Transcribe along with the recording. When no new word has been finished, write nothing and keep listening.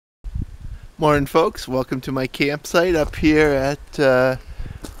Morning folks, welcome to my campsite up here at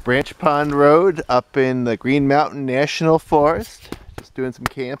Branch Pond Road up in the Green Mountain National Forest. Just doing some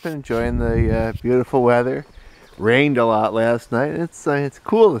camping, enjoying the beautiful weather. Rained a lot last night. It's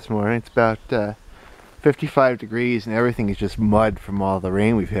cool this morning. It's about 55 degrees and everything is just mud from all the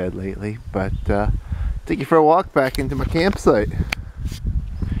rain we've had lately. But take you for a walk back into my campsite.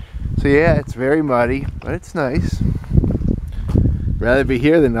 So yeah, it's very muddy, but it's nice. Rather be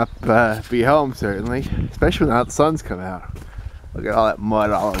here than be home, certainly, especially when the sun's come out. Look at all that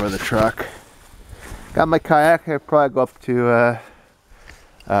mud all over the truck. Got my kayak. I'll probably go up to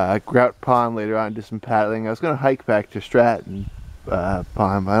Grout Pond later on and do some paddling. I was going to hike back to Stratton Pond, but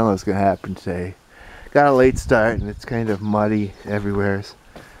I don't know what's going to happen today. Got a late start and it's kind of muddy everywhere.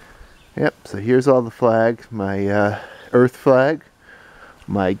 Yep, so here's all the flags. My Earth flag,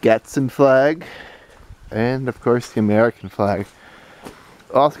 my Gadsden flag, and of course the American flag.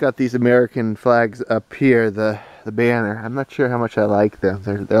 Also got these American flags up here, the banner. I'm not sure how much I like them.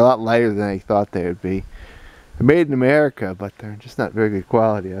 They're a lot lighter than I thought they would be. They're made in America, but they're just not very good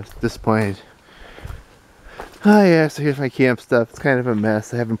quality. I was disappointed. Oh yeah, so here's my camp stuff. It's kind of a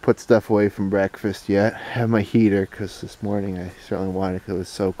mess. I haven't put stuff away from breakfast yet. I have my heater because this morning I certainly wanted it because it was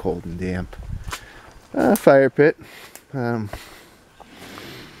so cold and damp. Fire pit.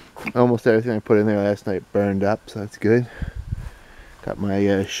 Almost everything I put in there last night burned up, so that's good. Got my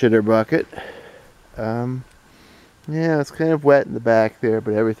shitter bucket. Yeah, it's kind of wet in the back there,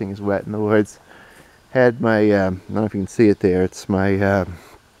 but everything is wet in the woods. Had my, I don't know if you can see it there, it's my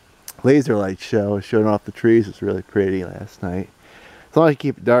laser light show showing off the trees. It's really pretty last night. As long as you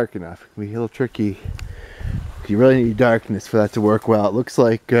keep it dark enough. It can be a little tricky. You really need darkness for that to work well. It looks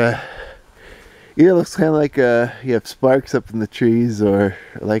like, either looks kind of like you have sparks up in the trees or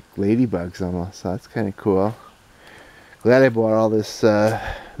like ladybugs almost, so that's kind of cool. Glad I bought all this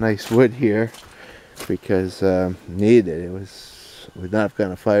nice wood here because needed it. Would not have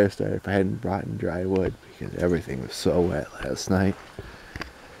gotten a fire started if I hadn't brought in dry wood because everything was so wet last night.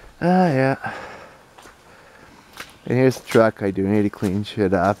 Yeah. And here's the truck. I do need to clean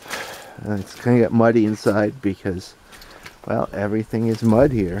shit up. It's gonna get muddy inside because, well, everything is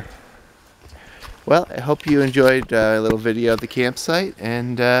mud here. Well, I hope you enjoyed a little video of the campsite,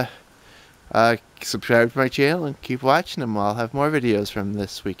 and subscribe to my channel and keep watching them. I'll have more videos from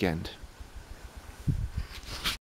this weekend.